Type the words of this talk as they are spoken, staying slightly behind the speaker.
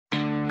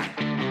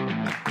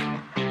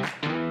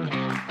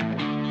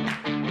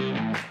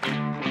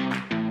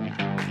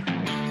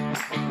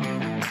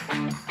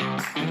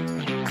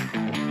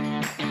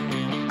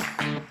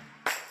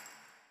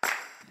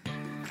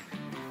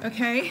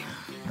Okay.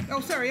 Oh,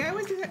 sorry, I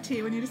always do that to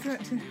you when you just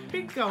like to...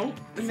 Big gulp,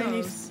 and then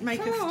you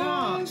make a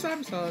start.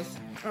 I'm sauce.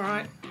 All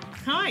right.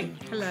 Hi.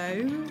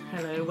 Hello.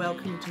 Hello,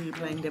 welcome to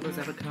Playing Devil's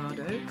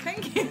Avocado.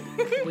 Thank you.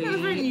 That was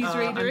very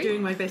newsreadery. I'm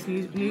doing my best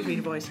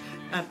newsreader voice,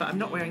 but I'm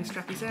not wearing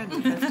strappy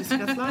sandals, as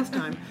discussed last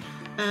time.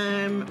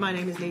 My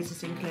name is Lisa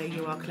Sinclair,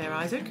 you are Claire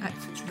Isaac.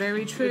 That's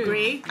very true.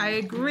 Agree? I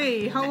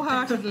agree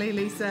wholeheartedly,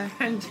 Lisa.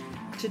 And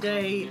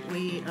today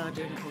we are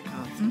doing a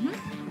podcast.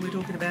 Mm-hmm. We're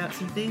talking about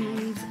some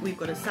things. We've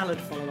got a salad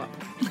follow-up.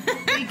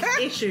 Big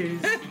issues.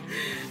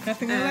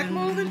 Nothing I like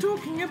more than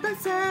talking about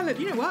salad.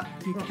 You know what?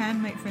 You can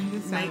make friends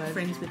with salad. Make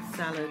friends with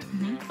salad.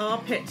 Mm-hmm. Are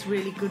pets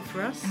really good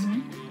for us?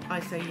 Mm-hmm.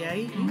 I say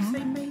yay. You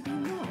say maybe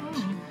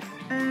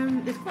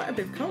not. There's quite a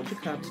bit of culture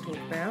club to talk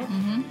about.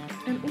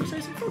 And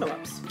also some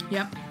follow-ups.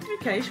 Yep.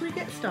 Okay, shall we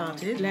get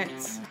started?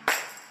 Let's.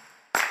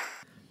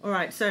 All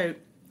right, so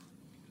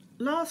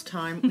last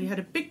time we had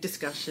a big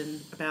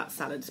discussion about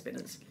salad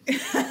spinners.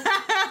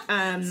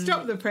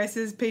 Stop the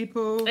presses,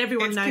 people.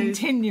 Everyone knows.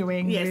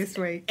 Continuing this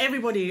week.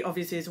 Everybody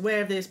obviously is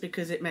aware of this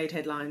because it made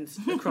headlines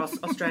across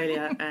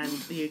Australia and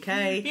the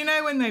UK. You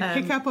know when they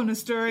pick up on a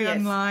story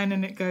online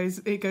and it goes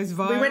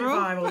viral? We went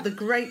viral. The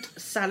great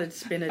salad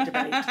spinner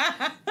debate.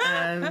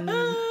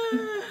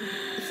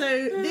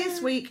 So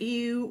this week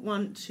you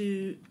want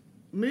to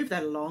move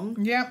that along.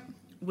 Yep.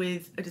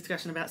 With a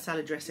discussion about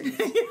salad dressings.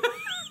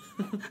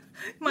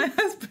 My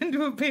husband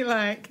will be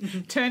like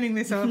turning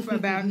this off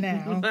about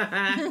now,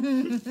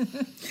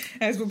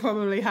 as will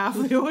probably half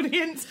the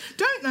audience.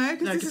 Don't know,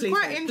 because this is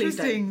quite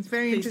interesting. It's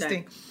very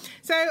interesting.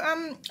 So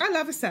I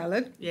love a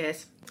salad.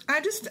 Yes.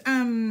 I just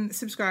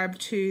subscribed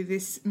to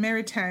this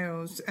Merry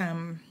Tales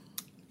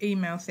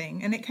email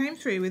thing, and it came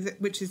through with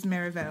which is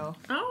Merivale.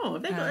 Oh,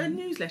 they've got a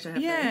newsletter, have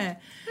they? Yeah.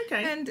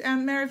 Okay.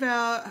 And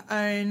Merivale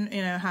own,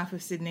 half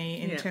of Sydney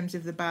in terms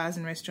of the bars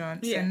and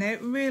restaurants, and they're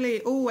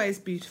really always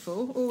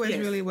beautiful, always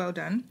really well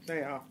done.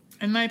 They are.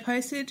 And they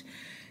posted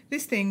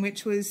this thing,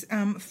 which was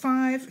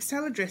 5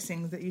 salad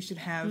dressings that you should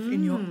have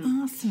in your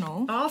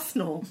arsenal.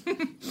 Arsenal.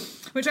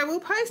 Which I will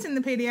post in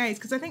the PDAs,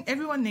 because I think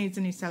everyone needs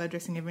a new salad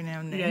dressing every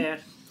now and then. Yeah.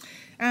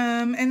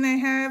 And they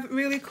have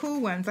really cool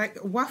ones, like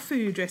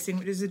wafu dressing,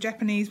 which is a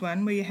Japanese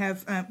one, where you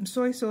have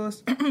soy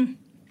sauce,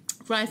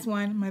 rice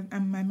wine,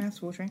 my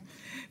mouth's watering,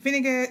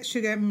 vinegar,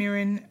 sugar,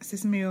 mirin,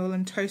 sesame oil,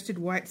 and toasted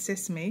white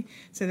sesame.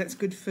 So that's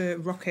good for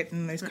rocket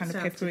and those kind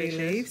of peppery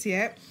leaves.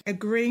 Yeah. A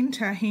green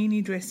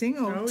tahini dressing,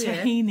 or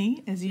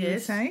tahini, as you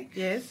would say.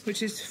 Yes.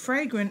 Which is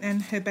fragrant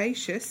and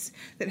herbaceous,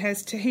 that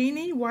has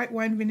tahini, white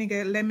wine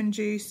vinegar, lemon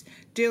juice,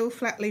 dill,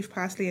 flat leaf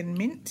parsley, and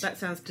mint. That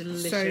sounds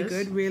delicious. So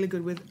good, really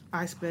good with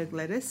iceberg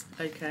lettuce.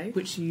 Okay.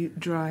 Which you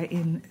dry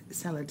in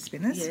salad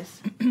spinners.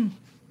 Yes.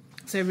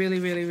 So really,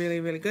 really, really,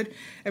 really good.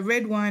 A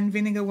red wine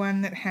vinegar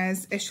one that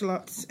has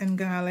eschalots and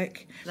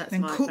garlic. That's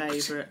and my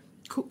favourite.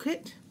 Cook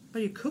it. Oh,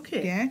 you cook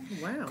it? Yeah.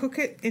 Wow. Cook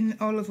it in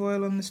olive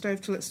oil on the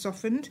stove till it's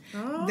softened.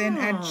 Oh. Then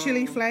add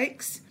chili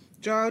flakes,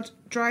 dried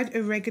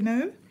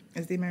oregano,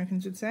 as the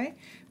Americans would say,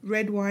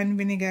 red wine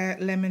vinegar,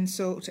 lemon,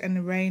 salt, and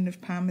a rain of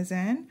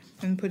parmesan,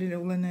 and put it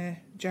all in a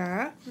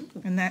jar.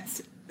 And that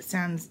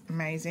sounds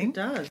amazing. It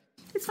does.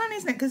 It's fun,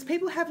 isn't it? Because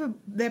people have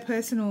their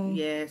personal...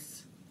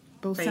 Yes.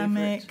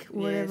 Balsamic,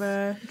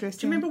 whatever dressing.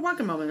 Do you remember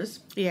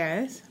Wagamama's?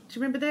 Yes. Do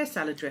you remember their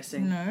salad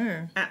dressing?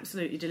 No.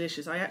 Absolutely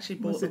delicious. I actually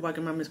bought the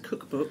Wagamama's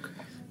cookbook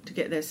to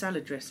get their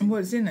salad dressing.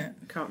 What's in it?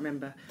 I can't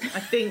remember.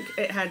 I think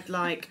it had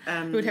like...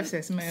 it would have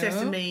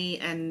sesame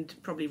and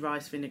probably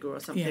rice vinegar or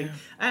something. Yeah.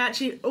 And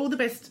actually a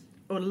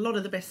lot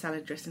of the best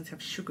salad dressings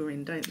have sugar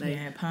in, don't they?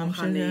 Yeah, palm or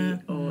honey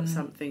sugar. or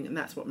something, and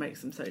that's what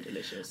makes them so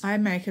delicious. I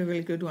make a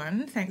really good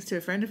one, thanks to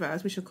a friend of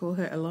ours. We shall call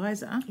her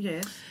Eliza.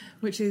 Yes.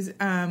 Which is...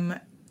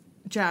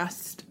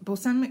 just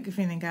balsamic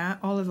vinegar,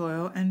 olive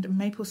oil, and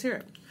maple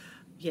syrup.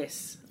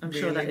 Yes, I'm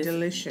really sure that is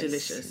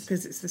delicious.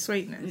 Because it's the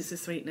sweetness. It's the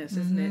sweetness,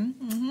 isn't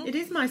it? Mm-hmm. It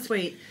is my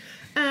sweet.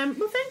 Well,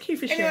 thank you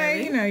for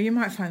sharing. Anyway, you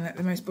might find that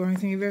the most boring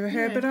thing you've ever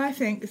heard, but I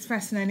think it's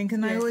fascinating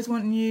because I always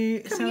want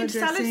new Coming salad into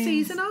salad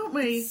season, aren't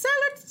we?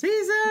 Salad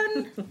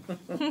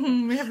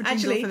season! We have a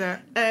jingle for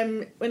that.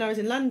 When I was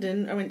in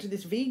London, I went to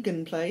this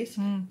vegan place,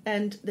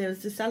 and there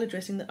was this salad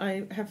dressing that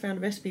I have found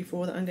a recipe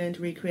for that I'm going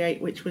to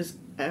recreate, which was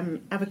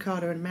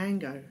avocado and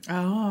mango.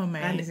 Oh,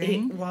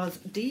 amazing. And it was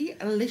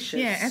delicious.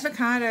 Yeah,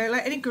 avocado,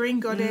 like any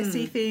green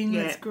goddessy thing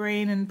that's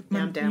green and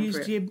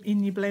used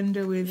in your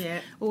blender with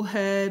all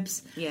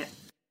herbs. Yeah.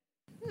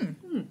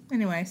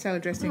 Anyway,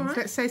 salad dressings. Right.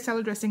 Let's say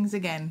salad dressings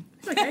again.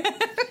 Okay.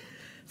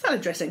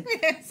 Salad dressing.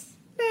 Yes.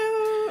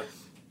 Now,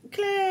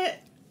 Claire,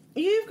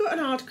 you've got an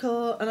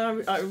article,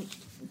 and I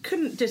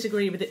couldn't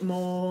disagree with it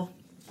more.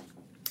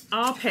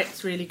 are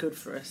pets really good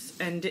for us?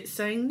 And it's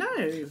saying no.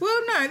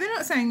 Well, no, they're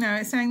not saying no.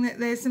 It's saying that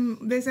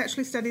there's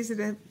actually studies that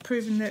have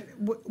proven that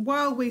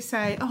while we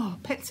say, oh,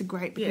 pets are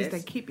great because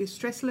they keep your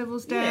stress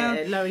levels down.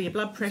 Yeah, lower your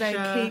blood pressure.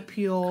 They keep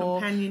your...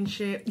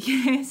 companionship.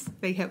 Yes,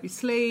 they help you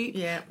sleep.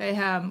 Yeah. They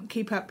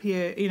keep up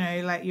your,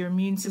 like your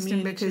immune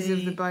system because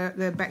of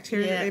the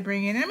bacteria that they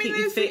bring in. I mean, keep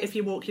you fit if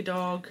you walk your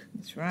dog.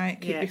 That's right.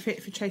 Keep you fit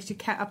if you chase your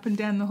cat up and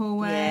down the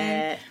hallway.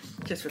 Yeah,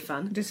 just for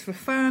fun. Just for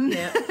fun.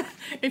 Yeah.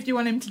 If you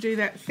want him to do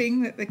that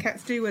thing that the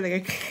cats do where they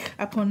go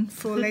up on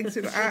four legs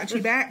with an archy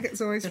back, it's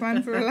always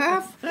fun for a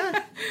laugh.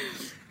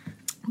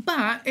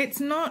 But it's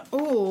not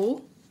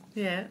all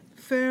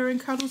fur and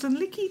cuddles and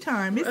licky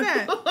time, is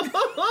it?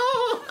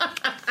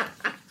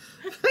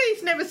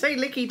 Please never say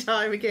licky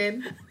time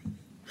again.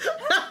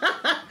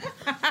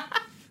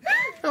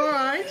 All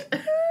right.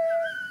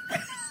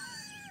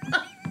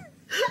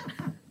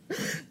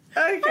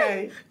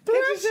 Okay. Get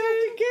yourself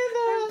together.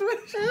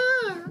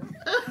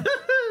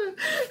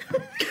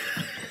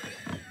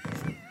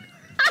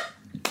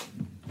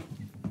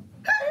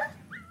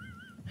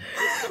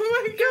 Oh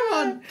my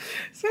God.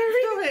 Sorry.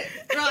 Stop it.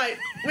 Right.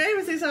 Where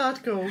was this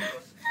article? It's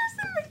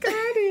in The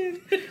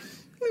Guardian.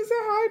 It's a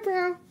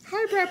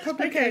highbrow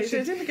publication. Okay, so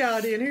it's in The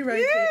Guardian. Who wrote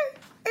it?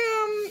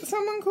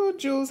 Someone called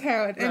Jules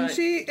Howard. And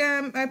she,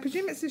 I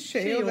presume it's a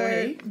she although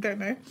I don't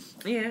know.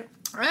 Yeah.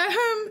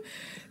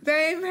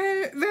 They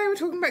were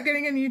talking about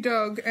getting a new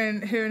dog,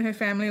 and her and her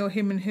family, or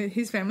him and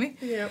his family.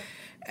 Yeah.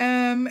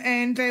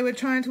 And they were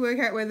trying to work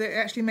out whether it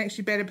actually makes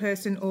you a better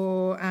person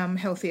or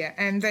healthier.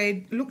 And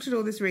they looked at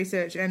all this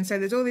research, and so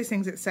there's all these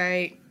things that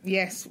say,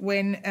 yes,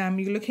 when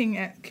you're looking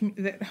at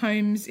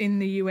homes in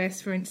the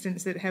US, for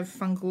instance, that have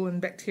fungal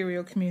and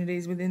bacterial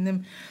communities within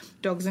them,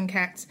 dogs and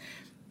cats,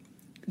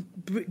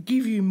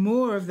 give you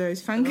more of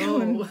those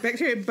fungal and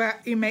bacteria, but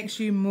it makes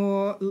you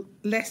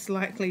less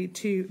likely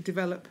to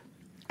develop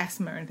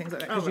asthma and things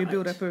like that because you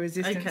build up a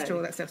resistance to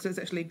all that stuff. So it's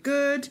actually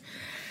good.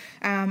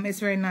 It's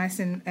very nice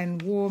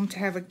and warm to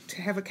have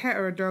a cat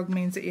or a dog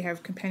means that you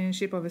have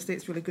companionship. Obviously,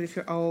 it's really good if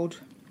you're old.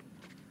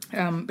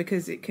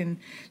 Because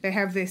they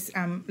have this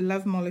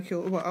love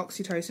molecule,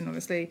 oxytocin,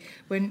 obviously,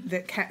 when the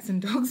cats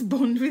and dogs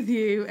bond with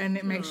you, and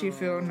it makes you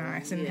feel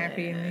nice and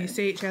happy, and you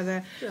see each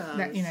other.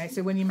 That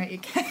so when you make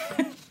your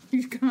cat,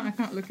 I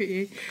can't look at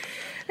you.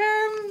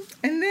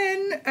 And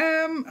then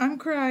I'm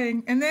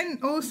crying, and then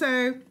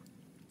also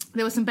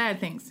there were some bad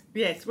things.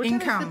 Yes,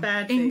 the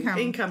bad things?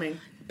 Incoming.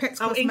 Pets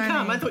cost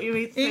income. money. I thought you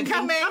were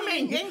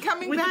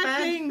incoming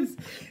bad things.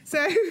 So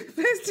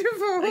first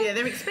of all,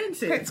 they're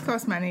expensive. Pets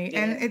cost money,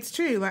 and it's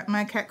true. Like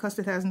my cat cost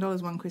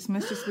 $1,000 one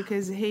Christmas just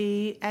because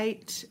he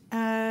ate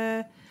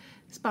a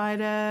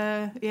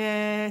spider.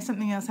 Yeah,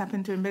 something else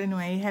happened to him, but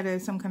anyway, he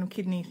had some kind of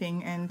kidney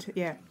thing, and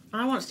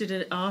I once did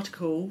an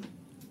article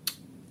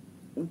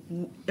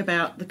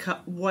about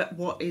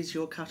what is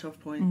your cut-off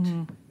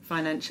point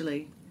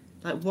financially.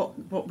 Like,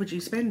 what would you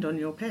spend on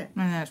your pet?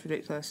 I know, it's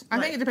ridiculous. I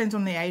think it depends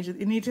on the age. You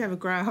need to have a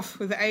graph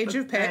with the age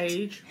of pet,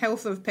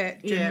 health of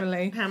pet,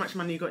 generally. How much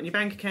money you got in your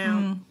bank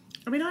account.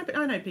 I mean, I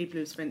know people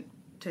who've spent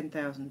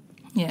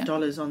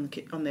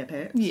 $10,000 on their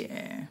pets.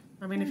 Yeah.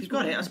 I mean, if you've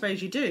got it, I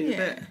suppose you do,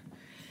 but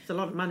it's a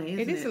lot of money,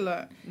 isn't it? It is a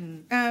lot.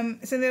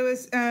 So there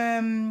was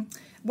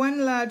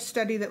one large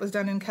study that was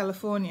done in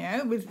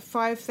California with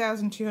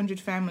 5,200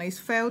 families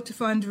failed to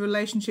find a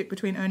relationship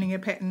between owning a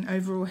pet and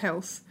overall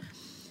health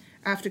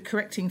after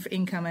correcting for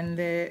income and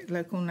their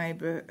local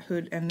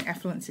neighbourhood and the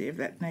affluency of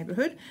that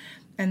neighbourhood.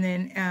 And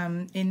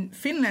then in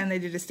Finland they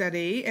did a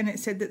study and it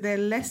said that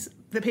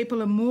the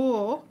people are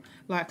more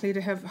likely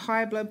to have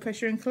high blood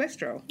pressure and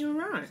cholesterol. You're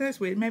right. So that's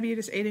weird. Maybe you're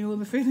just eating all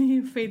the food that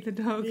you feed the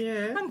dog.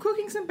 Yeah. I'm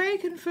cooking some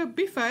bacon for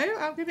Biffo.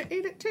 I'm going to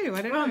eat it too.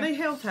 I don't know. Aren't they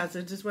health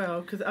hazards as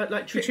well? Because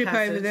like trip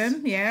over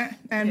them,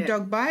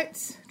 dog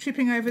bites,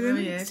 tripping over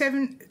them.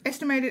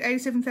 Estimated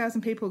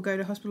 87,000 people go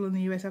to hospital in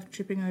the US after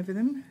tripping over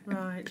them.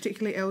 Right.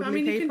 Particularly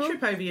elderly people. You can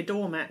trip over your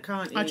doormat,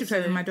 can't you? I tripped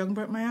over my dog and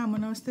broke my arm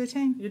when I was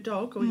 13. Your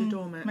dog or your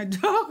doormat? My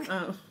dog.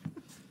 Oh.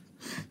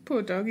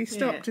 Poor dog. He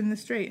stopped in the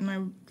street and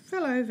I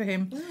fell over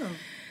him. Oh.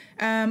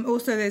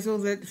 Also, there's all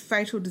the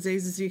fatal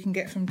diseases you can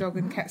get from dog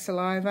and cat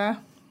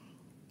saliva.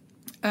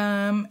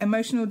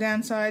 Emotional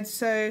downsides,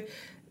 so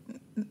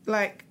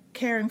like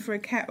caring for a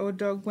cat or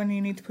dog when you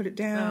need to put it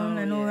down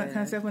and all that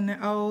kind of stuff when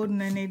they're old and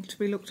they need to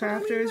be looked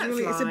after is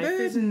really it's a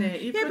burden, isn't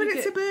it?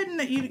 It's a burden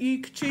that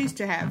you choose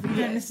to have. You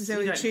don't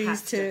necessarily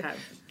choose to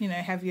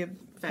have your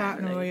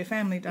partner or your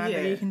family die,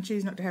 but you can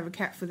choose not to have a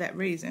cat for that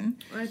reason.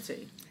 I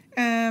see.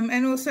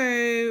 And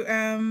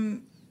also,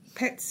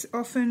 pets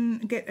often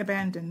get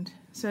abandoned.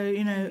 So,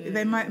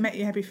 they might make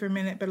you happy for a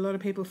minute, but a lot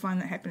of people find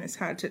that happiness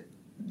hard to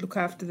look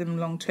after them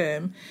long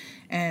term.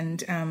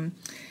 And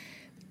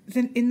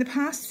then in the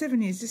past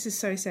 7 years, this is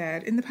so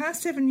sad, in the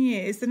past 7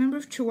 years, the number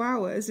of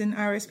chihuahuas in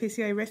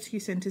RSPCA rescue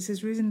centres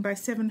has risen by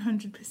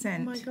 700%.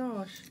 Oh my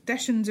gosh.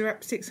 Dachshunds are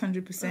up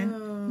 600%,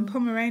 and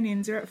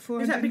Pomeranians are up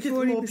 440%. Is that because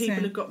more people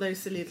have got those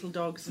silly little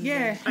dogs?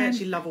 I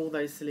actually love all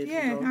those silly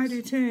little dogs. Yeah, I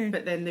do too.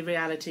 But then the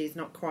reality is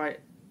not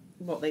quite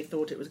what they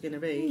thought it was going to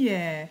be.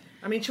 Yeah.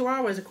 I mean,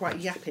 Chihuahuas are quite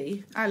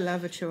yappy. I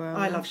love a Chihuahua.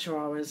 I love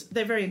Chihuahuas.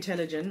 They're very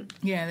intelligent.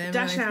 Yeah, they're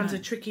Dachshunds very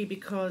are tricky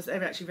because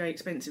they're actually very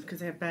expensive because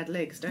they have bad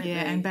legs, don't they?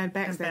 Yeah, and bad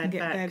backs. And They can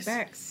get bad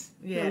backs.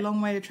 Yeah. A long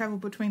way to travel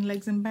between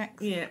legs and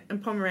backs. Yeah,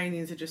 and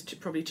Pomeranians are just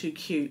probably too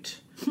cute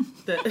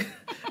that,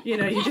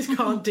 you just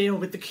can't deal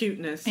with the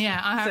cuteness. Yeah,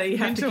 I have so you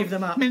have to give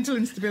them up. Mental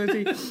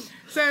instability.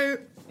 So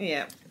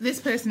yeah, this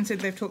person said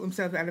they've talked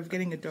themselves out of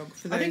getting a dog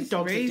for those I think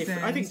dogs reasons. are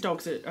different. I think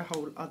dogs are a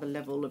whole other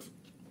level of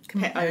pet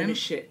Commitment.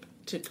 ownership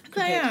compared to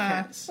They are.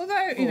 cats.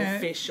 Although, or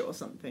fish or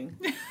something.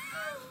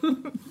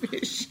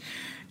 Fish.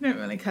 You don't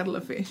really cuddle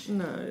a fish.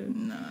 No.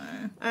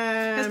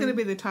 That's going to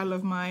be the title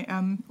of my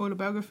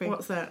autobiography.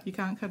 What's that? You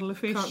can't cuddle a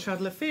fish. Can't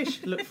cuddle a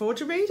fish. Look forward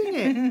to reading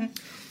it.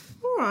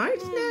 All right,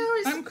 now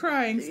it's... I'm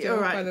crying still,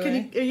 All right, by the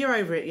way. you're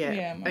over it yet?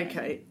 Yeah, I'm all right.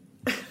 Okay.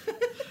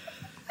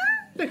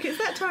 Look, it's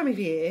that time of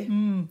year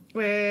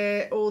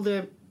where all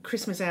the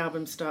Christmas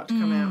albums start to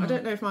come out. I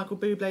don't know if Michael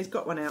Bublé's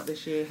got one out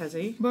this year, has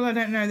he? Well, I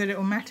don't know that it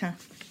will matter.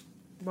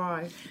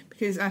 Why?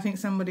 Because I think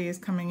somebody is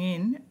coming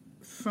in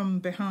from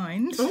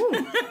behind.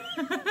 Oh,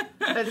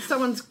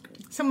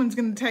 Someone's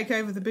going to take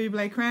over the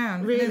Bublé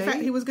crown. Really? And in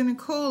fact, he was going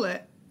to call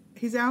it,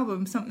 his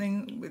album,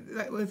 something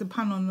with a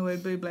pun on the word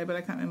Bublé, but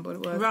I can't remember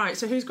what it was. Right,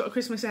 so who's got a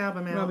Christmas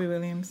album out? Robbie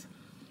Williams.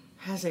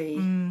 Has he?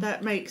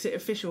 That makes it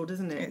official,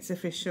 doesn't it? It's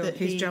official. That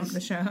He's jumped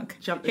the shark.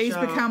 He's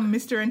become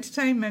Mr.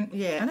 Entertainment.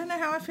 Yeah. I don't know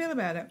how I feel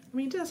about it. I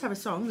mean, he does have a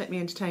song, Let Me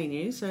Entertain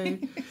You, so...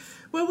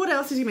 Well, what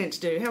else is he meant to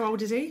do? How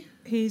old is he?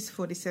 He's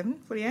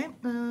 47, 48.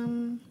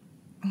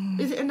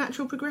 Is it a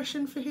natural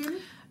progression for him?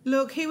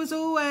 Look, he was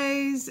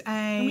always a...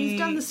 I mean, he's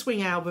done the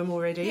Swing album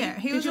already. Yeah,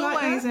 he Did was you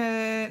like always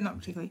that? a... Not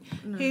particularly.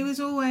 No. He was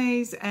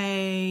always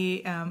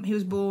a... he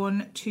was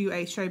born to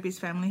a showbiz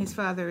family. His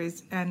father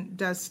is, and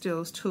does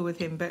still tour with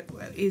him, but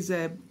is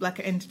like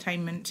an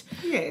entertainment...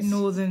 Yes.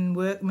 Northern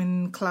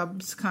workman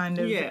clubs kind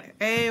of... Yeah.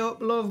 Hey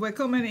up, love, we're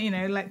coming,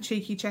 like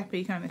cheeky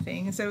chappy kind of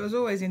thing. And so it was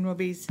always in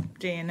Robbie's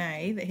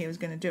DNA that he was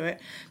going to do it.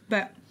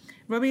 But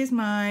Robbie is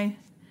my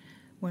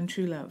one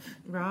true love.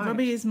 Right.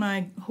 Robbie is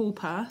my hall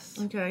pass.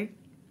 Okay.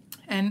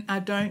 And I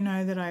don't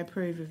know that I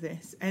approve of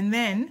this. And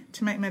then,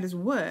 to make matters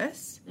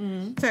worse...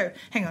 So,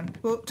 hang on.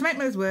 Well, to make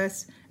matters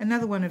worse,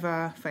 another one of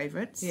our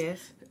favourites.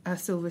 Yes. Our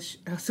silver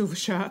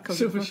shark.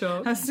 Silver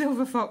shark. Our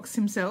silver fox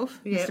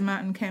himself, Yep. Mr.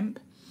 Martin Kemp,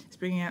 is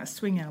bringing out a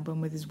swing album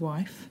with his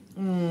wife.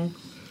 Oh,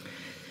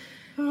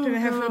 Don't know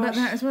how I feel about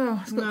that as well.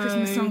 It's got No.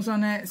 Christmas songs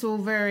on it. It's all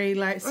very,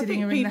 sitting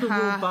think in the people will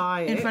hearth,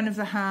 buy in it. front of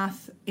the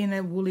hearth, in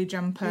a woolly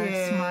jumper,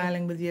 Yeah.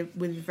 smiling with your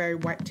very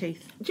white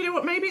teeth. Do you know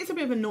what? Maybe it's a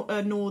bit of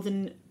a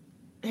northern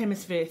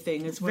hemisphere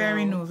thing as well.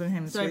 Very northern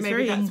hemisphere. So It's maybe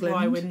very that's England.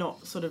 why we're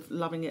not sort of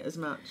loving it as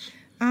much.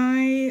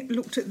 I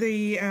looked at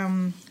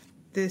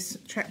this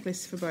track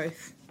list for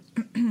both.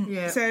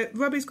 Yeah. So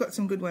Robbie's got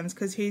some good ones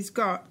because he's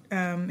got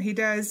he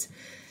does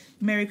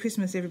 "Merry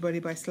Christmas Everybody"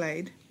 by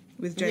Slade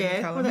with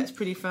Jamie Cullum. well, that's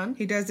pretty fun.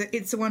 He does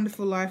 "It's a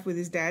Wonderful Life" with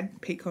his dad,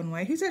 Pete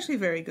Conway, who's actually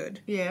very good.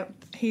 Yeah.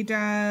 He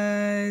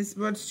does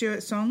Rod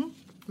Stewart's song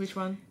Which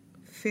one?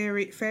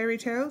 Fairy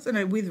Tales. Oh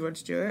no, with Rod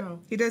Stewart. Oh.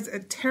 He does a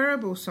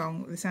terrible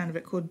song, the sound of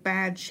it, called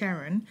 "Bad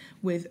Sharon"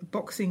 with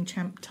boxing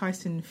champ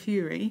Tyson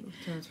Fury,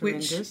 Sounds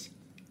which horrendous.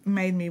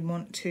 made me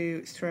want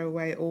to throw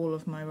away all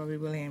of my Robbie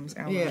Williams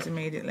albums Yeah.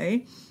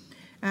 immediately.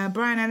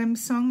 Brian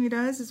Adams' song he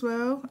does as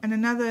well, and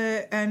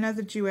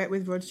another duet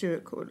with Rod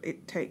Stewart called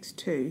 "It Takes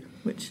Two,"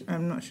 which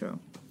I'm not sure.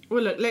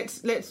 Well, look,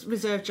 let's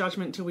reserve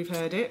judgment till we've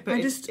heard it, but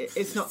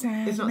it's not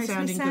sad. it's not Makes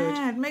sounding me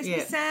sad. good. Makes me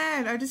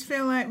sad. I just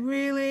feel like,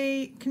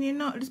 really, can you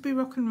not just be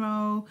rock and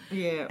roll?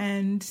 Yeah.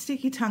 And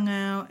stick your tongue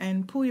out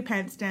and pull your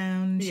pants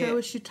down. Yeah. Show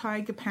us your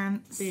tiger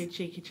pants. Be a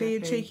cheeky Be a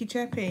chappy. cheeky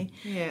chappy.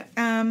 Yeah.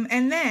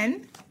 And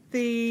then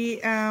the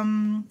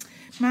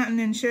Martin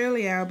and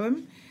Shirley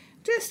album,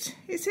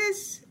 it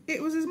says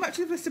it was as much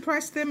of a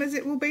surprise to them as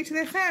it will be to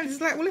their fans.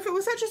 It's like, well, if it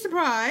was such a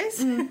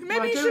surprise, maybe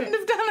why you do shouldn't it?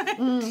 have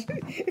done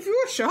it. If you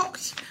were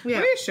shocked, Yeah.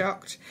 we're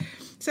shocked.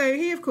 So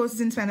he, of course,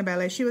 is in Savannah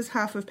Ballet. She was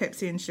half of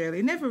Pepsi and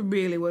Shirley. Never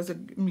really was a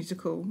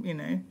musical,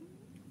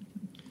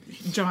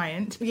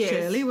 giant, Yes.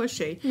 Shirley, was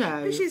she?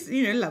 No. But she's,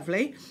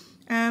 lovely.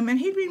 And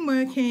he'd been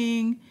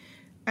working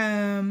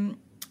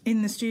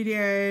in the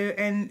studio,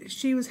 and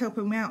she was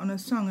helping me out on a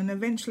song, and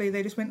eventually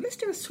they just went, let's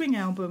do a swing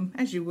album,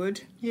 as you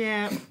would.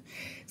 Yeah.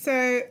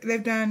 So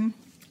they've done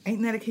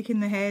Ain't That a Kick in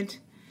the Head,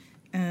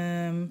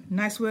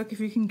 Nice Work If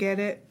You Can Get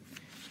It,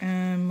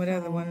 what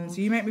other ones?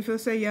 You Make Me Feel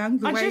So Young,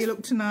 The Way You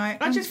Look Tonight.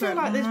 I I'm just feel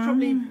like there's "Mm."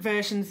 probably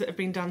versions that have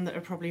been done that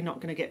are probably not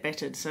going to get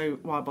bettered, so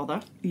why bother?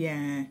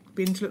 Yeah,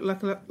 beginning to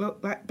look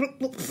like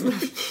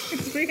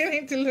it's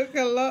beginning to look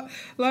a lot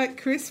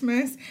like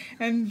Christmas,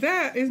 and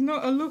that is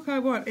not a look I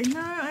want. No,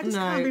 I just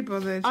can't be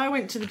bothered. I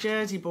went to the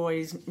Jersey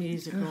Boys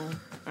musical.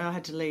 I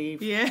had to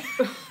leave. Yeah.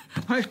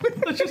 I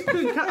just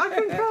couldn't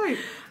cope.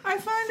 I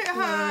find it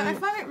hard. I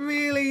find it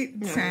really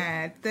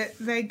sad that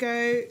they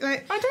go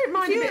like. I don't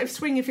mind a bit of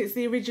swing if it's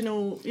the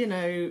original,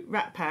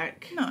 Rat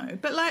Pack. No,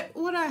 but like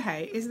what I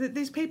hate is that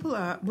these people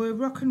were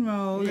rock and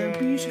roll. They were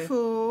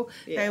beautiful.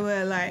 They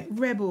were like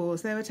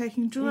rebels. They were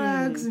taking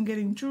drugs and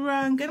getting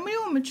drunk. And we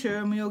all mature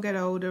and we all get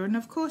older. And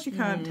of course you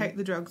can't take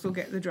the drugs or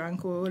get the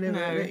drunk or whatever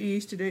that you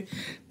used to do.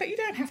 But you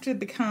don't have to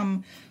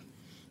become.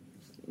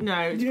 No,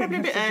 it's probably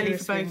a bit early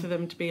for both of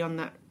them to be on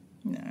that.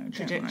 No,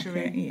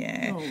 trajectory. Like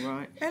yeah. Oh,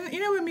 right. And you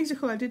know what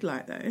musical I did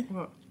like though?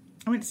 What?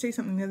 I went to see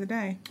something the other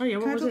day. Oh yeah,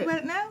 what was it? Can I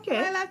talk about it now? Yeah.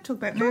 Am I allowed to talk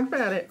about it now? Talk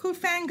about it. Called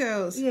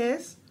Fangirls.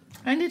 Yes.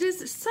 And it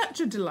is such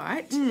a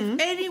delight. If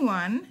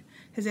anyone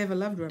has ever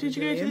loved Robbie Did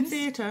you go to the Williams,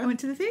 theatre? I went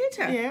to the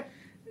theatre. Yeah.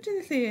 Went to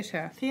the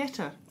theatre.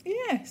 Theatre.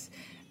 Yes.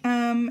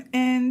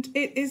 And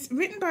it is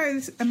written by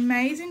this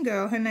amazing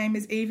girl. Her name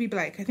is Evie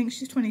Blake. I think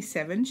she's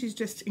 27. She's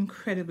just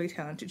incredibly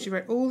talented. She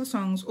wrote all the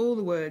songs, all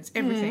the words,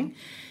 everything.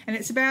 And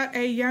it's about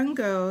a young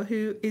girl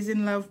who is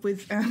in love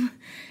with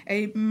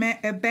a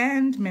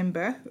band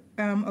member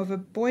of a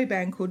boy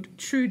band called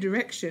True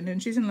Direction,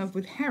 and she's in love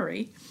with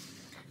Harry.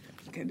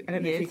 I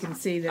don't know if you can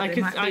see that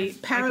there might be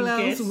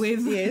parallels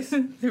with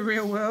the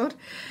real world.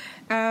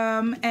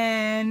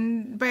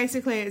 And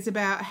basically it's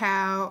about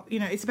how,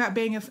 it's about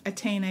being a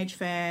teenage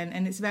fan,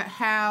 and it's about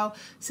how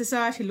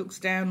society looks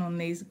down on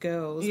these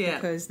girls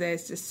because they're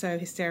just so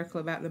hysterical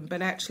about them.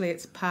 But actually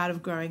it's part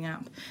of growing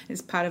up.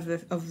 It's part of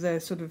the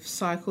sort of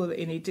cycle that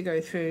you need to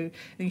go through.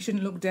 And you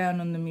shouldn't look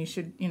down on them. You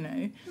should,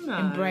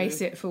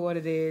 embrace it for what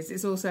it is.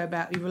 It's also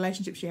about the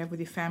relationships you have with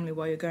your family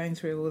while you're going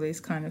through all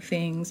these kind of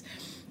things.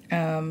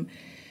 Did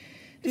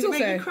it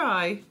make you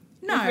cry?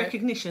 No. With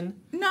recognition?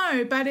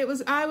 No, but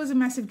I was a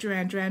massive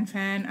Duran Duran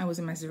fan. I was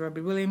a massive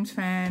Robbie Williams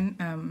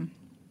fan.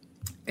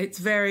 It's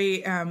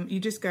very, you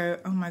just go,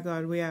 oh my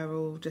God, we are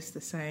all just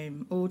the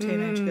same. All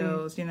teenage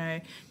girls,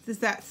 There's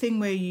that thing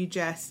where you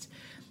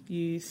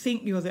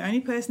think you're the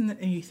only person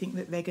and you think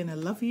that they're going to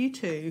love you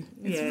too.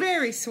 It's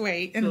very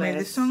sweet. Anyway,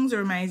 the songs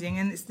are amazing.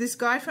 And it's this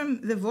guy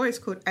from The Voice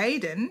called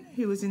Aidan,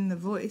 who was in The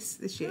Voice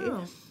this year.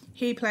 Oh.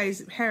 He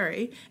plays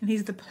Harry, and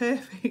he's the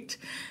perfect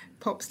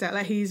pop star.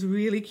 Like, he's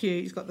really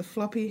cute. He's got the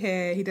floppy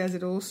hair. He does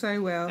it all so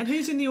well. And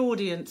who's in the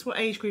audience? What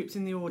age group's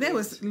in the audience? There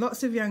was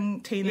lots of young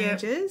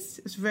teenagers.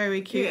 It was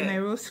very cute, and they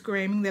were all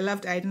screaming. They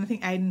loved Aidan. I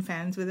think Aidan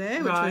fans were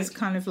there, which was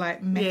kind of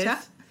like meta.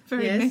 Yes.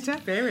 Very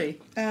meta.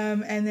 Very.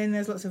 And then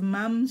there's lots of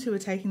mums who were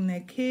taking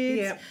their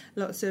kids.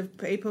 Lots of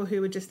people who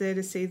were just there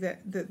to see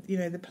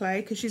the play,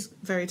 because she's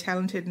very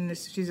talented and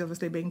she's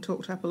obviously being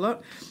talked up a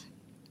lot.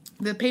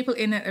 The people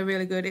in it are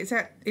really good.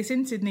 It's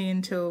in Sydney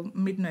until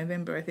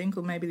mid-November, I think,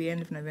 or maybe the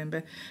end of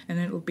November, and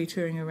then it will be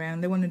touring around.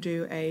 They want to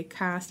do a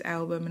cast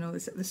album and all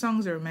this. The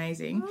songs are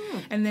amazing.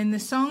 And then the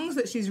songs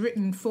that she's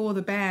written for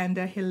the band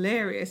are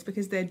hilarious,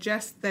 because they're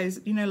just those,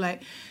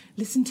 like,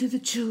 listen to the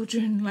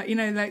children,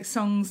 like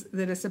songs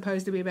that are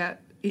supposed to be about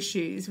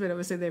issues, but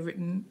obviously they're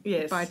written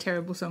by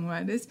terrible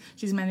songwriters.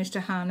 She's managed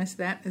to harness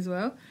that as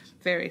well.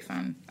 Very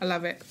fun. I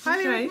love it.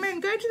 Highly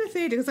recommend. Go to the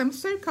theatre, because I'm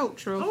so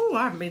cultural. Oh,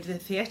 I haven't been to the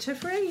theatre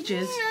for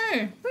ages.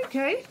 Yeah.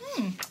 Okay.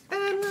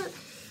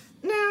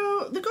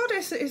 Now, the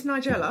goddess is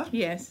Nigella.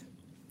 Yes.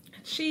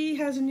 She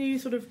has a new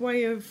sort of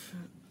way of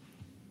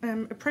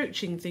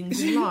approaching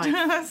things in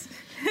life.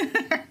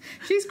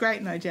 She's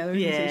great, Nigella,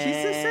 isn't she?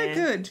 She's just so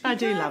good. I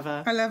do love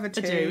her. I love her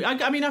too. I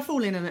do. I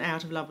fall in and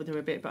out of love with her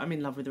a bit, but I'm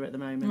in love with her at the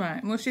moment.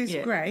 Right. Well, she's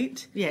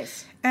great.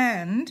 Yes.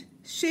 And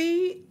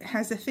she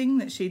has a thing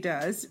that she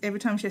does every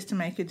time she has to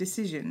make a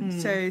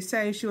decision. So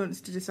say she wants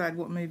to decide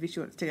what movie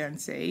she wants to go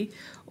and see,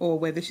 or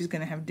whether she's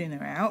going to have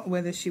dinner out,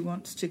 whether she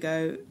wants to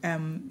go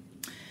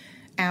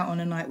out on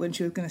a night when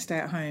she was going to stay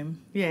at home.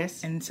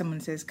 Yes. And someone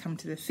says, come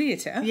to the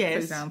theatre, for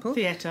example.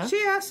 Theatre.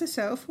 She asks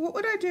herself, what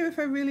would I do if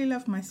I really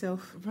loved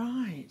myself?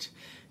 Right.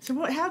 So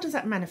how does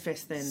that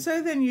manifest then?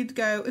 So then you'd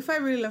go, if I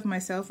really love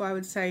myself, I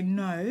would say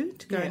no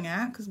to going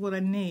out, because what I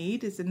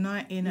need is a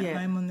night in at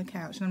home on the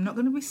couch. And I'm not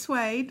going to be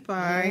swayed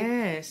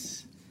by,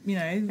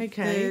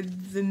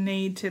 the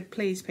need to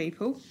please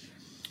people.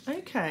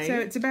 Okay. So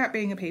it's about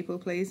being a people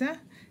pleaser.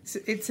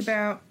 It's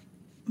about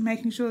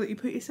making sure that you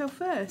put yourself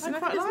first. I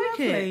quite think like it's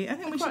lovely. it. I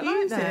think we should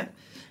use it.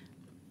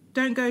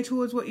 Don't go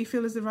towards what you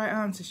feel is the right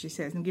answer, she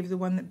says, and give the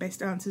one that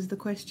best answers the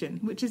question,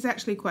 which is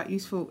actually quite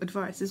useful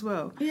advice as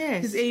well. Yes.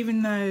 Because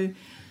even though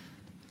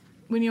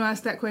when you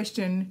ask that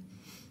question,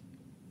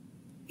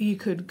 you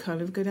could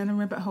kind of go down a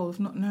rabbit hole of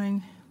not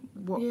knowing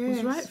what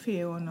was right for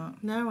you or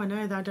not. No, I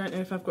know that. I don't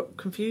know if I've got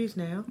confused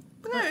now.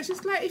 But no, it's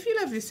just like, if you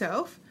love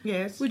yourself,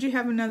 would you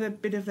have another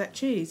bit of that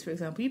cheese, for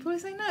example? You'd probably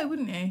say no,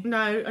 wouldn't you?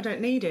 No, I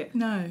don't need it.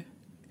 No.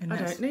 I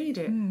don't need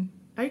it.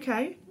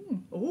 Okay.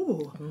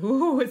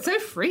 Oh, it's so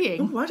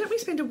freeing. Ooh, why don't we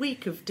spend a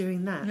week of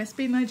doing that? Let's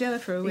be Nigella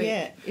for a week.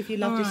 Yeah, if you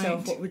loved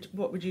yourself,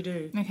 what would you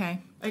do? Okay.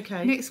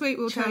 Next week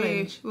we'll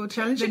challenge. Tell you.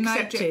 Challenge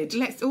accepted.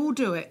 Let's all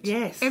do it.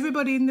 Yes.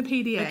 Everybody in the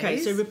PDAs. Okay,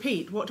 so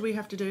repeat. What do we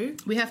have to do?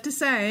 We have to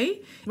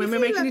say, when we're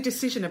making a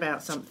decision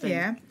about something.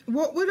 Yeah.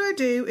 What would I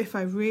do if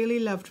I really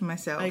loved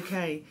myself?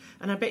 Okay.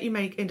 And I bet you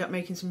end up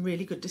making some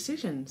really good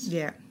decisions.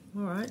 Yeah.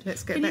 All right.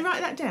 Let's get Can you back-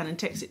 write that down and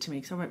text it to me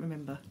because I won't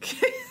remember.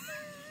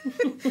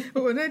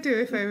 What would I do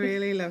if I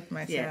really loved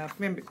myself? Yeah.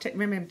 Remember to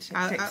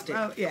text it.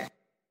 Oh, yeah.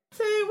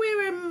 So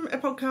we're a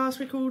podcast.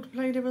 We're called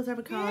Play Devil's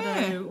Avocado.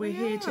 Yeah, we're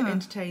here to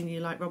entertain you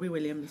like Robbie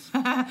Williams.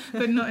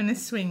 But not in a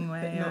swing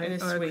way Not in a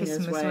or a swingers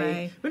Christmas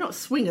way. We're not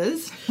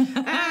swingers.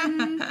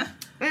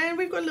 And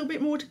we've got a little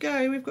bit more to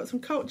go. We've got some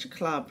Culture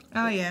Club.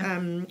 Oh, yeah.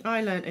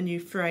 I learnt a new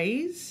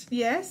phrase.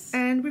 Yes.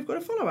 And we've got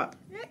a follow-up.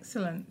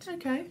 Excellent.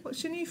 Okay.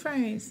 What's your new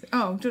phrase?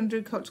 Oh, do you want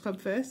to do Culture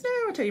Club first?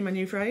 Yeah, I'll tell you my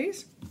new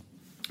phrase.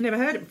 Never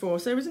heard it before.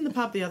 So I was in the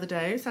pub the other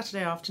day,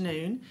 Saturday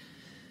afternoon.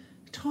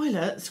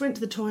 Went to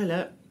the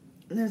toilet.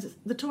 And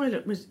the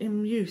toilet was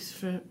in use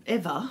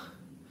forever.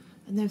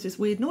 And there was this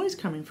weird noise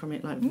coming from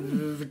it, like...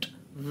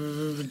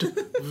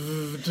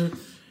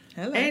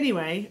 Hello.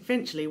 Anyway,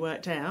 eventually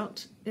worked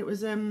out. It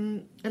was a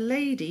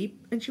lady,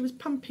 and she was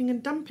pumping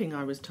and dumping,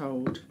 I was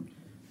told.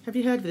 Have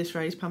you heard of this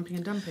phrase, pumping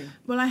and dumping?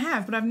 Well, I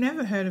have, but I've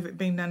never heard of it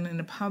being done in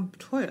a pub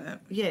toilet.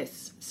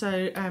 Yes.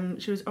 So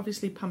she was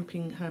obviously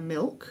pumping her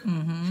milk.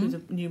 Mm-hmm. She was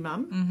a new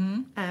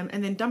mum.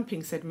 And then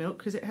dumping said milk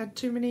because it had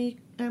too many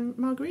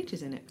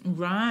margaritas in it.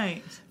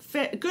 Right.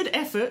 Good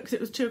effort because it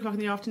was 2 o'clock in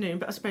the afternoon,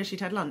 but I suppose she'd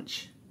had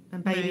lunch.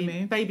 And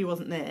Maybe. baby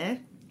wasn't there.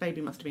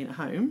 Baby must have been at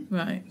home.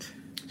 Right.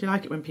 Do you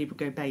like it when people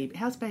go, baby?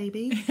 How's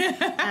baby?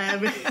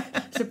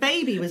 So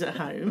baby was at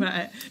home.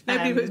 Right.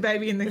 Nobody puts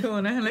baby in the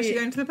corner unless you're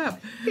going to the pub.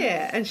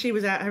 Yeah, and she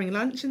was out having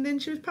lunch, and then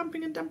she was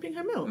pumping and dumping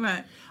her milk.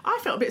 Right. I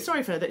felt a bit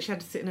sorry for her that she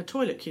had to sit in a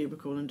toilet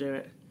cubicle and do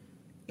it.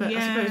 But Yeah.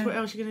 I suppose what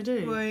else are you going to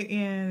do? Well,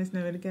 yeah, there's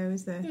nowhere to go,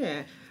 is there?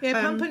 Yeah.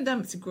 Yeah, pump and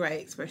dump's a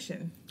great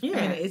expression. Yeah.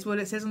 I mean, it is what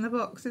it says on the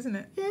box, isn't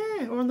it?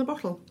 Yeah, or on the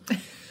bottle.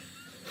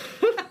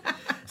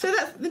 So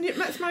that's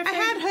my I favourite.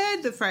 had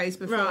heard the phrase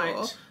before,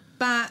 Right.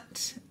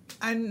 but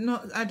I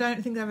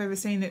don't think I've ever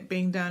seen it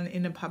being done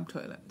in a pub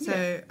toilet. So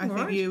Yeah, I think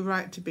alright. you're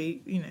right to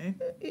be,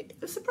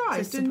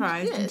 Surprised and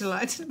yes.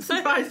 delighted.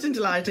 Surprised and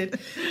delighted.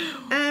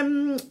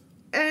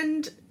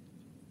 And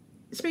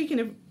speaking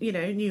of,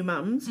 new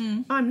mums,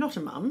 I'm not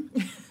a mum.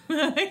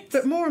 Right.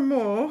 But more and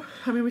more,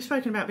 I mean, we've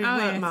spoken about being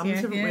work mums,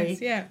 haven't we?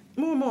 Yeah.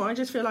 More and more, I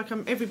just feel like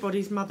I'm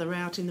everybody's mother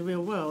out in the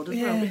real world as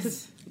well,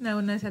 because No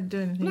one knows how to do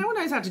anything. no one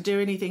knows how to do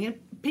anything,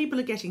 and people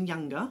are getting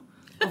younger,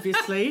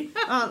 obviously,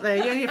 aren't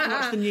they? You only have to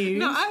watch the news.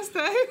 Not us,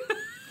 though.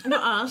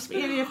 Not us, but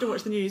you only have to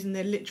watch the news, and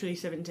they're literally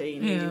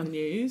 17 reading the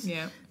news.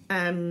 Yeah.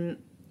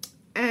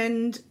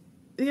 And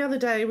the other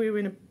day we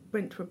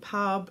went to a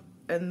pub,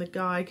 and the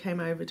guy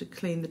came over to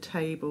clean the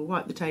table,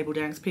 wipe the table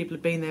down because people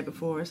had been there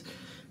before us.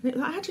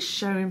 And I had to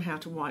show him how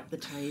to wipe the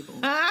table.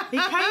 He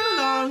came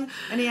along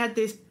and he had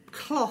this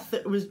cloth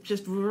that was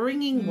just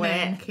wringing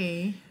wet,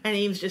 Manky. and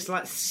he was just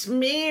like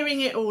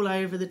smearing it all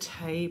over the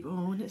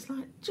table. And it's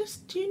like,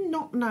 just do you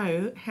not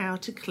know how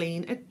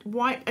to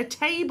wipe a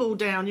table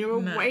down? You're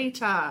a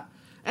waiter,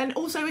 and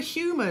also a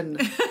human.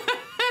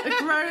 A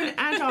grown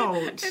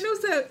adult. And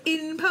also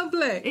in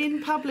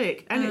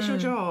public. And it's your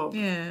job.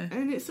 Yeah.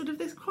 And it's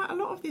there's quite a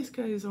lot of this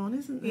goes on,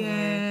 isn't there?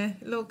 Yeah,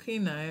 look,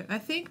 I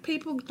think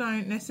people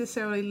don't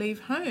necessarily leave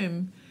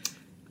home,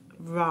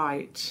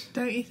 Right.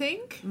 don't you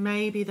think?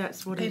 Maybe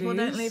that's what People it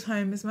is. don't leave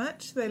home as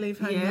much. They leave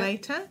home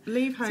later.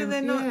 Leave home, So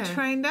they're not yeah.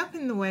 trained up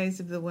in the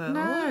ways of the world.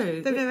 No.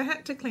 They've never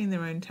had to clean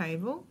their own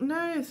table.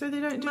 No, so they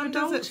don't do Mum adulting.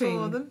 does it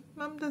for them.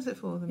 Mum does it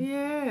for them.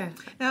 Yeah.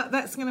 Now,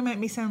 that's going to make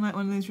me sound like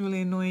one of those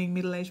really annoying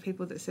middle-aged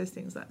people that says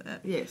things like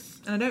that. Yes.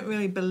 And I don't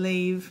really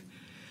believe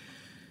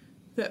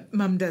that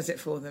Mum does it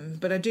for them,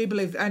 but I do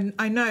believe, and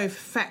I know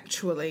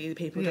factually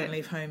people don't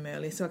leave home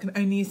early, so I can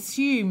only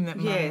assume that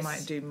Mum Yes.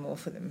 might do more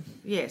for them.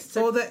 Yes.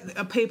 So, Or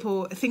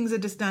that things are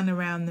just done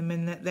around them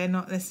and that they're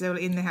not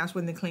necessarily in the house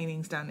when the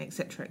cleaning's done,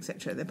 etc.,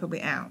 etc. They're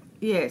probably out.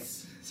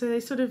 yes. So they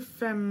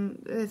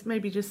there's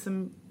maybe just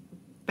some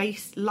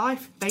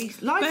life Basics.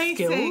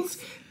 skills,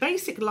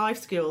 basic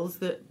life skills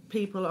that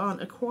people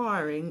aren't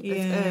acquiring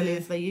as early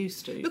as they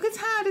used to. Look, it's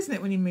hard, isn't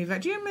it, when you move out?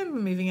 Do you remember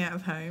moving out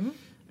of home?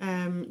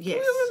 Yes. Do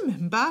you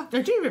remember?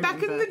 I do remember.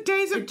 Back in the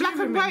days I of do black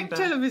and white remember.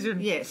 television.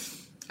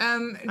 Yes.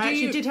 I I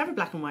did have a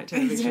black and white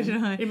television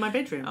did I. in my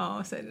bedroom.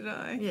 Oh, so did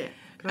I. Yeah.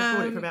 But I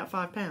bought it for about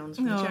 £5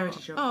 from the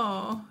charity shop.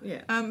 Oh,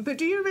 Yeah. But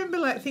do you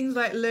remember things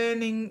like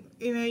learning?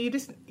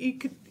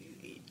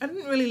 I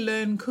didn't really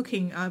learn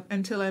cooking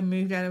until I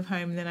moved out of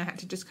home, and then I had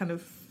to just kind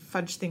of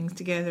fudge things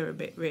together a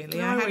bit. Really,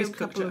 I had always a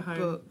cooked couple at of home.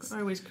 books. I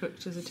always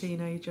cooked as a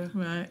teenager.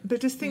 Right, but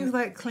just things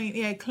like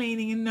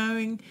cleaning and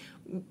knowing,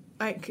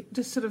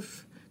 just sort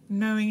of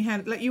knowing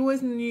how. You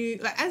always knew,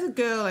 as a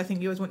girl, I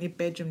think you always want your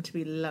bedroom to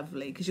be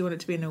lovely because you want it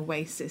to be an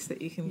oasis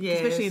that you can, Yes.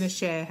 especially in a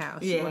share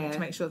house. You want Yeah. to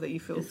make sure that you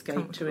feel Escape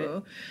to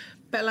comfortable.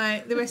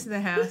 But the rest of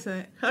the house,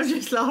 I'm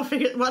just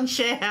laughing at one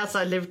share house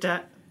I lived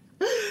at.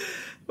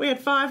 We had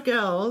 5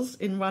 girls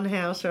in one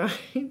house,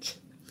 right?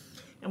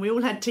 And we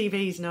all had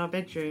TVs in our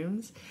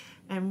bedrooms.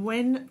 And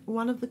when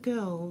one of the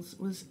girls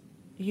was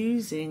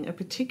using a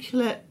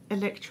particular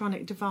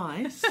electronic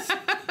device,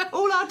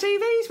 all our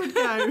TVs would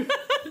go.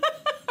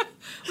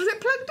 was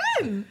it plugged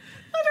in?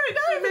 I don't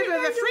know.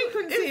 Remember the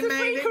frequency It's the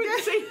made it go.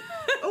 frequency.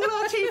 All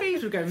our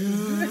TVs would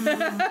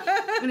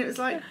go. And it was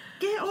like,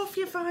 Get off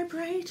your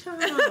vibrator. I'm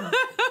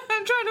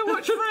trying to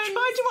watch Friends.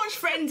 Tried to watch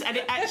Friends and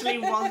it actually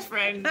was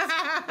Friends.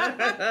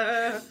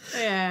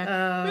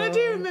 Yeah, but I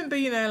do remember,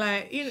 you know,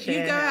 like you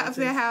go out of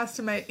their house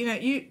to make, you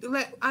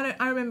know,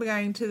 I remember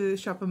going to the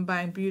shop and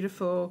buying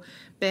beautiful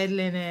bed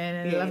linen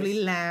and a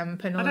lovely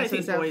lamp and all that sort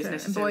of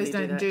stuff. And boys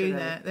don't do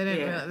that. They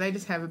don't. They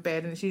just have a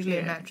bed and it's usually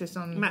a mattress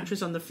on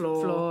the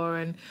floor,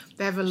 and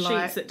they have a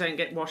light. Sheets that don't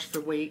get washed for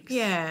weeks.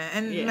 Yeah,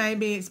 and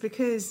maybe it's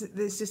because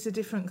there's just a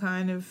different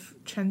kind of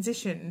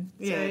transition.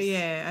 So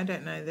I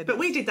don't know that. But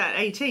we did that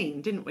at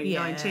 18, didn't we?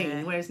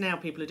 19, whereas now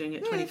people are doing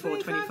it 24,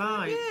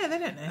 25. Yeah, they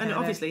don't know. And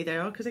obviously they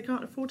are because they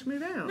can't afford to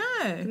move out.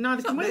 No,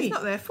 neither can we. It's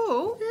not their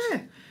fault.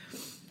 Yeah.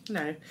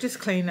 No. Just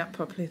clean up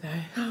properly though.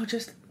 Oh,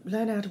 just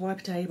learn how to wipe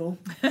a table.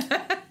 Now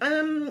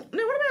what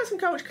about some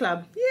Culture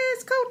Club?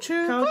 Yes,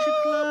 Culture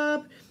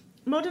Club.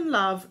 Modern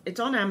Love. It's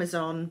on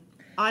Amazon.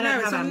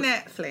 It's on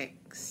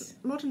Netflix.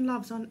 Modern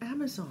Love's on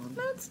Amazon.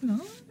 No, it's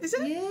not. Is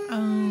it? Yes.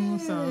 Oh,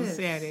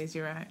 so yeah, it is.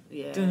 You're right.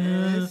 Yes.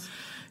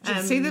 Did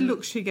you see the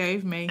look she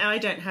gave me? I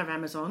don't have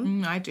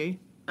Amazon. I do.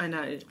 I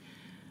know.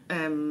 I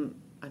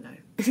know.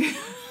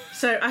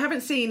 So I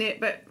haven't seen it,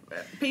 but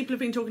people have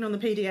been talking on the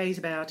PDAs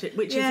about it,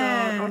 which is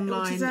our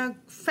online... which is our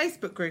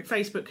Facebook group.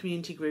 Facebook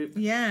community group.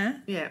 Yeah.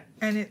 Yeah.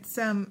 And it's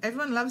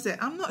everyone loves it.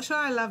 I'm not sure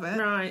I love it.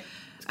 Right.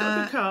 It's got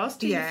a good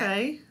cast. Tina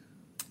Fey.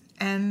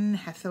 Anne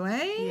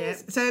Hathaway. Yeah.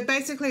 So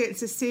basically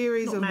it's a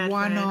series of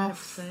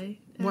one-off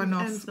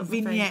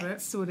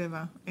vignettes or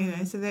whatever. You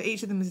know, so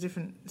each of them is a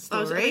different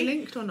story. Oh, so are they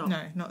linked or not?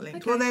 No, not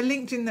linked. Okay. Well, they're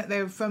linked in that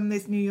they're from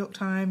this New York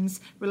Times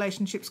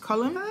relationships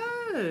column.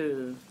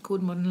 Oh.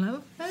 Called Modern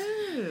Love.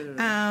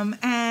 Oh.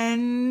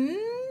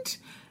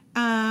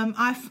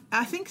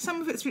 I think some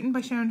of it's written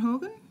by Sharon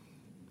Horgan.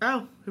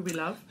 Oh, who we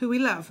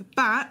love.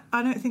 But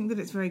I don't think that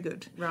it's very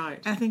good. Right.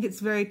 I think it's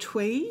very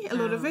twee, a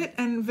lot of it,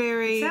 and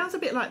very... It sounds a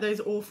bit like those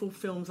awful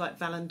films like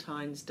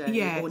Valentine's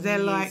Day or they're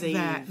New like Year's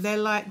that. Eve, They're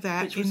like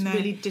that. which was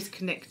really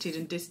disconnected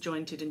and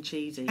disjointed and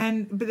cheesy.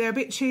 But they're a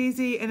bit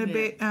cheesy and a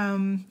bit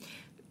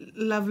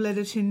love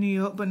letter to New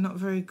York, but not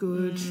very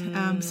good.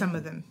 Some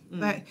of them.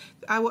 Like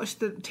I watched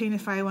the Tina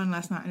Fey one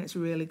last night, and it's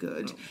really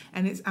good.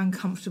 And it's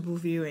uncomfortable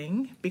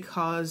viewing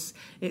because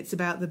it's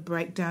about the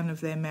breakdown of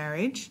their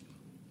marriage.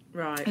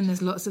 Right. And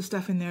there's lots of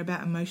stuff in there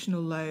about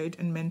emotional load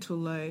and mental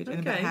load and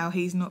about how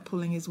he's not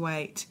pulling his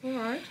weight. All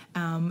right.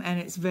 And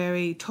it's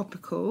very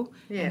topical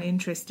and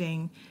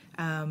interesting.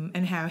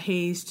 And how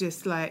he's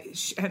just like,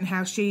 and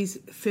how she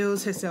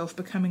feels herself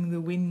becoming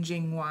the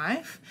whinging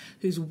wife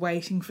who's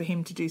waiting for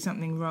him to do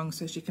something wrong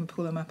so she can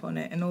pull him up on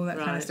it and all that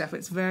kind of stuff.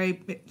 It's very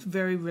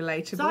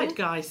relatable.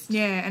 Zeitgeist.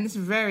 Yeah, and it's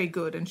very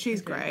good, and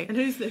she's great. And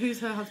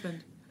who's her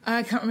husband?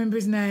 I can't remember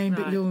his name,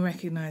 but you'll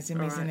recognise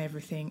him. He's in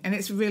everything. And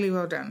it's really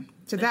well done.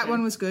 So that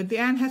one was good. The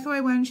Anne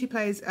Hathaway one, she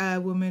plays a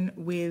woman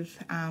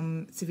with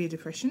severe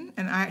depression,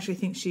 and I actually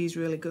think she's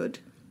really good.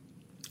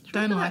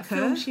 Don't like her.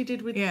 Film she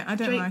did with I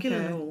don't Jake like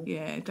Gyllenhaal. her.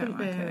 Yeah, don't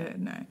like her.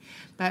 No,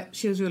 but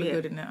she was really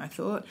good in it, I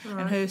thought.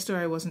 And her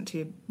story wasn't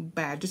too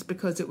bad, just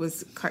because it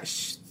was quite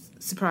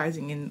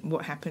surprising in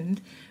what happened.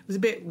 It was a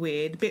bit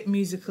weird, a bit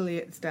musically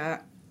at the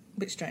start, a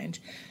bit strange.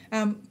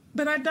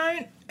 But I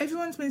don't.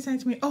 Everyone's been saying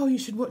to me, "Oh, you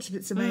should watch it.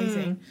 It's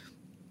amazing."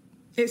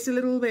 It's a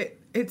little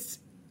bit. It's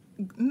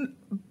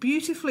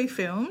beautifully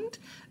filmed,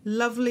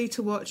 lovely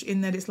to watch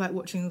in that it's like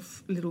watching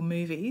little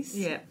movies.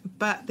 Yeah.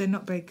 But they're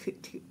not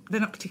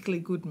particularly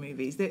good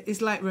movies.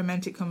 It's like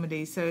romantic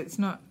comedies, so it's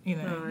not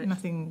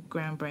nothing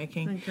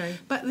groundbreaking. Okay.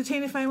 But the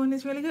Tina Fey one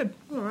is really good.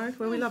 All right.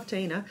 Well, we love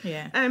Tina.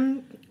 Yeah.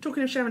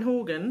 Talking of Sharon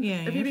Horgan,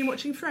 have you been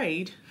watching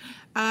Frayed?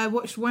 I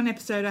watched one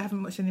episode. I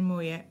haven't watched any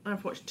more yet.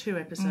 I've watched 2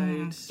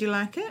 episodes. Do you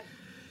like it?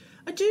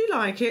 I do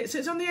like it. So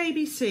it's on the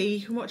ABC.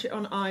 You can watch it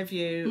on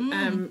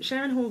iView.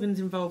 Sharon Horgan's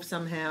involved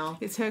somehow.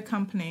 It's her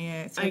company,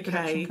 yeah. It's her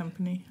production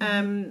company.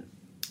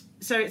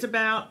 So it's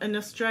about an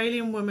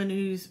Australian woman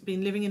who's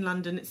been living in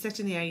London. It's set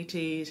in the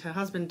 80s. Her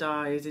husband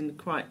dies in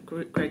quite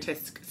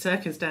grotesque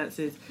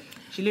circumstances.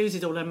 She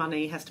loses all her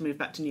money, has to move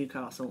back to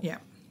Newcastle. Yeah.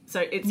 So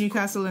it's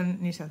Newcastle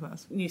and New South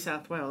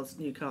Wales.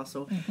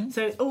 Newcastle.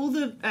 So all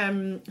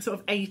the sort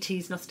of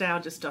 80s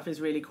nostalgia stuff is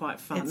really quite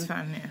fun. It's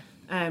fun, yeah.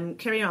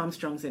 Kerry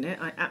Armstrong's in it.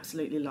 I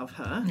absolutely love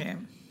her. Yeah.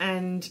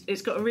 And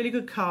it's got a really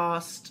good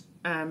cast.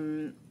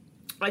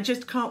 I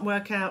just can't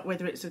work out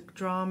whether it's a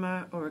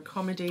drama or a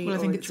comedy or a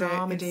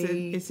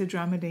dramedy. It's a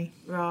dramedy.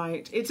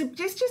 Right. It's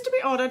just a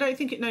bit odd. I don't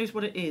think it knows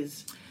what it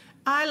is.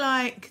 I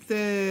like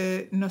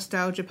the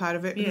nostalgia part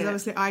of it because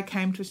obviously I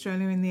came to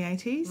Australia in the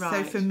 80s.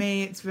 Right. So for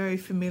me it's very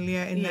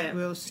familiar in that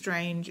real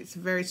strange, it's a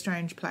very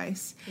strange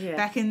place. Yeah.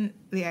 Back in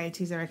the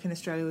 80s I reckon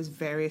Australia was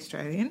very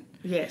Australian.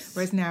 Yes.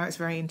 Whereas now it's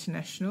very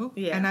international.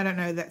 Yeah. And I don't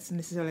know that's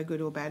necessarily a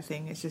good or bad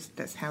thing. It's just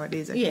that's how it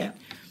is, I think.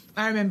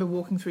 I remember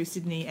walking through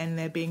Sydney and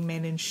there being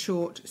men in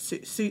short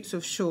suits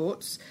of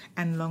shorts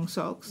and long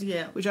socks,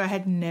 which I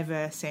had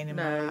never seen in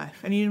my life.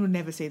 And you would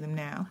never see them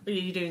now.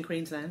 You do in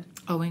Queensland?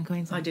 Oh, in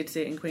Queensland. I did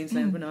see it in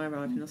Queensland when I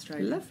arrived in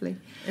Australia. Lovely.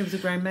 It was a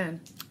grown man.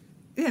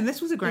 Yeah, and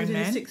this was a grown in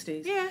man. his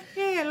 60s.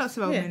 Yeah, lots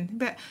of old men.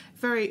 But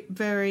very,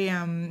 very,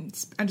 I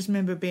just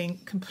remember being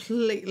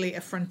completely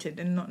affronted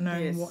and not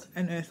knowing what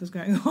on earth was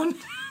going on.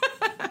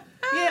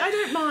 Yeah, I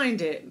don't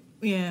mind it.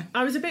 Yeah.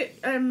 I was a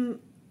bit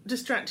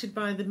distracted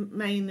by the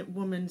main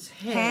woman's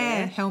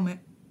hair. Helmet.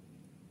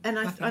 And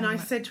I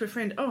said to a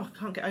friend, I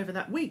can't get over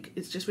that wig.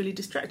 It's just really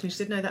distracting. She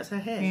said, no, that's her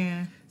hair.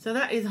 Yeah. So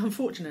that is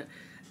unfortunate.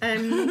 But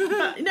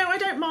no, I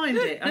don't mind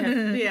it.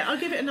 I'll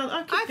give it another.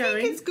 I'll keep going.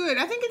 I think it's good.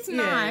 I think it's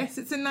nice.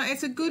 It's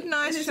a good,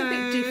 nice it's show. a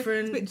bit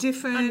different. It's a bit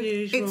different.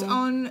 Unusual. It's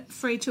on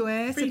free to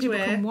air, so people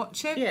can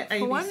watch it. Yeah, for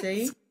ABC.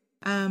 Once.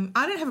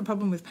 I don't have a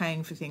problem with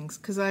paying for things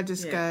because I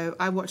just go.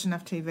 I watch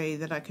enough TV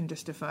that I can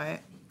justify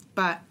it.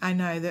 But I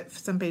know that for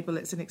some people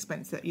it's an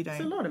expense that you don't.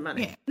 It's a lot of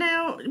money. Yeah.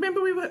 Now,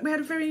 remember we had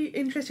a very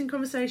interesting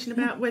conversation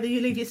about whether you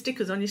leave your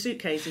stickers on your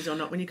suitcases or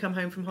not when you come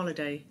home from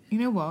holiday. You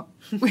know what?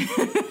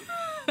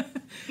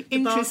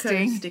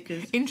 Barcode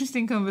stickers.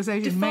 Interesting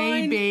conversation.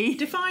 Define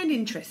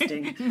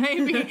interesting.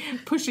 Maybe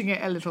pushing it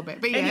a little bit.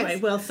 But anyway,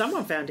 well,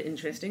 someone found it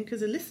interesting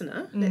because a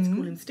listener, let's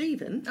call him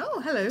Stephen,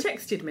 hello,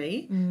 texted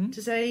me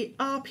to say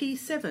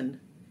RP7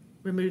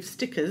 removes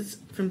stickers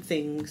from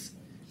things.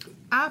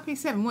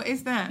 RP7, what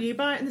is that? You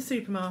buy it in the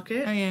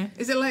supermarket. Oh yeah,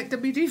 is it like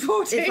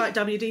WD-40? It's like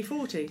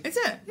WD-40. Is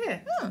it? Yeah.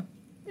 Oh.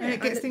 Yeah, and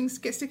it gets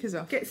stickers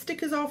off. Get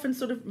stickers off and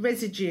sort of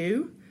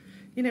residue.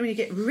 You know when you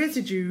get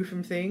residue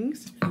from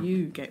things.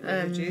 You get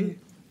residue.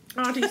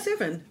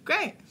 RD7.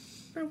 Great.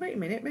 Oh, wait a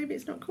minute. Maybe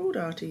it's not called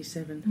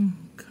RT7. Oh,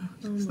 God.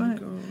 Oh, my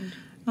God.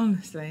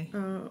 Honestly.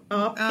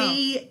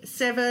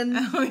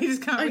 RP7. Oh, you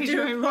just can't I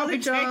do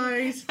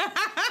apologise.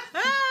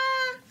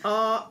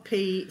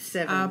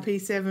 RP7.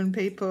 RP7,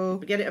 people.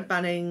 We get it at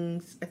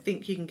Bunnings. I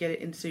think you can get it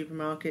in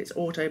supermarkets.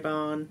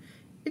 Autobarn.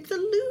 It's a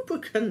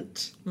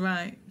lubricant.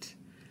 Right.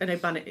 I know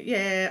Bunnings.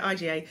 Yeah,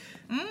 IGA.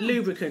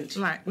 Lubricant.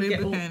 Right, we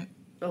lubricant.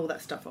 Get all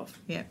that stuff off.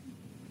 Yeah.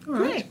 All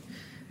right.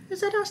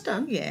 Is that us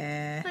done?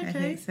 Yeah, Okay. I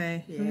think so. Yeah.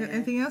 Have we got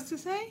anything else to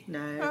say?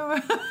 No.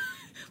 Oh,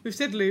 we've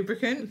said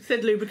lubricant.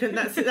 Said lubricant.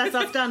 That's it. That's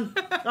us done.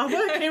 Our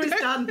work here is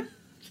done.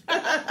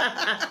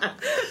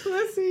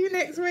 We'll see you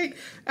next week.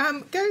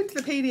 Go to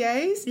the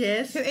PDAs.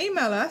 Yes. You can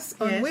email us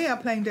on Yes.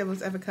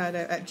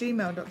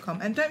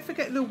 weareplayingdevilsavocado@gmail.com, and don't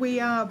forget the we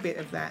are bit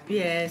of that.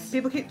 Yes.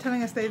 People keep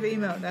telling us they've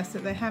emailed us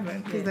that they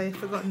haven't because they've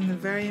forgotten the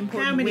very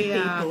important How many we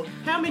people? are.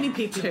 How many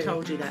people have Two.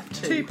 told you that?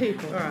 Two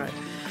people. All right.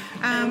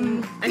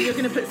 And you're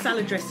going to put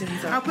salad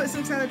dressings up. I'll put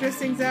some salad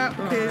dressings out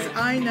because Right.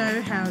 I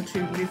know how to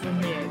live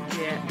on the edge.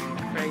 Yeah.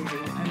 Crazy.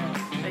 I know.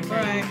 Okay. All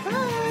right.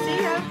 Bye. See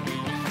ya.